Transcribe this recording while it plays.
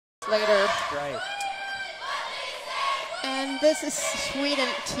later. Right. And this is Sweden,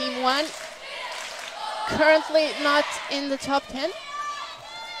 Team 1. Currently not in the top 10.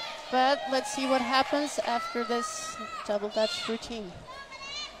 But let's see what happens after this double Dutch routine.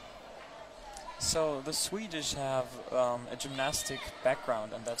 So the Swedish have a gymnastic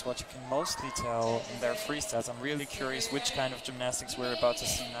background, and that's what you can mostly tell in their freestyles. I'm really curious which kind of gymnastics we're about to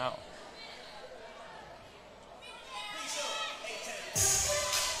see now.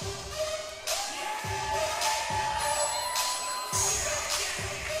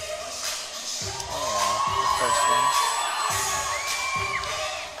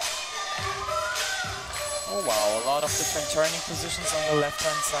 Oh wow, a lot of different turning positions on the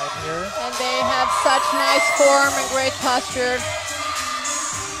left-hand side here. And they have such nice form and great posture.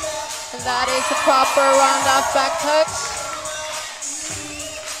 And that is a proper round-off back tuck.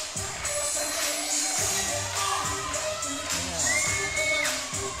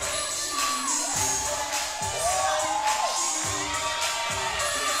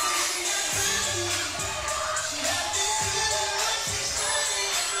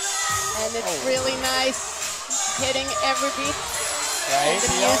 And it's really nice. Hitting every beat. Right. The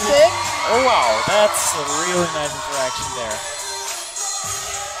music. Oh wow, that's a really nice interaction there.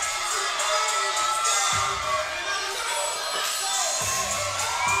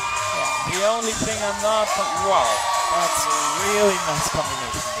 Yeah, the only thing I'm not... Wow, that's a really nice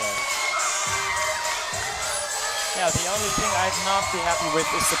combination there. Yeah, the only thing I'd not be happy with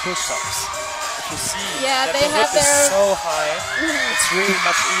is the push-ups. If you see that they the have whip is so high, it's really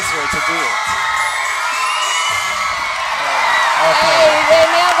much easier to do it. Okay. Hey, they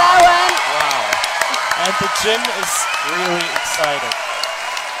nailed that one. Wow. And the gym is really excited.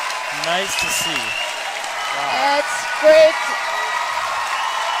 Nice to see. Wow. That's great.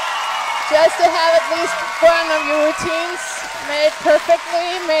 Just to have at least one of your routines made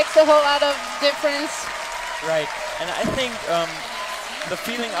perfectly makes a whole lot of difference. Right. And I think the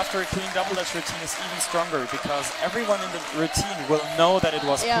feeling after a clean double Dutch routine is even stronger because everyone in the routine will know that it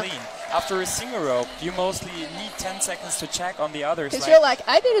was clean. After a single rope, you mostly need 10 seconds to check on the others. Because you're like,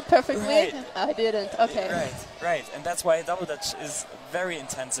 I did it perfectly. Right. I didn't. Okay. Right, right. And that's why double Dutch is very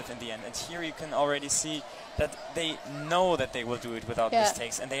intensive in the end. And here you can already see that they know that they will do it without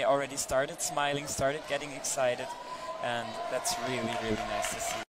mistakes. And they already started smiling, started getting excited. And that's really, really nice to see.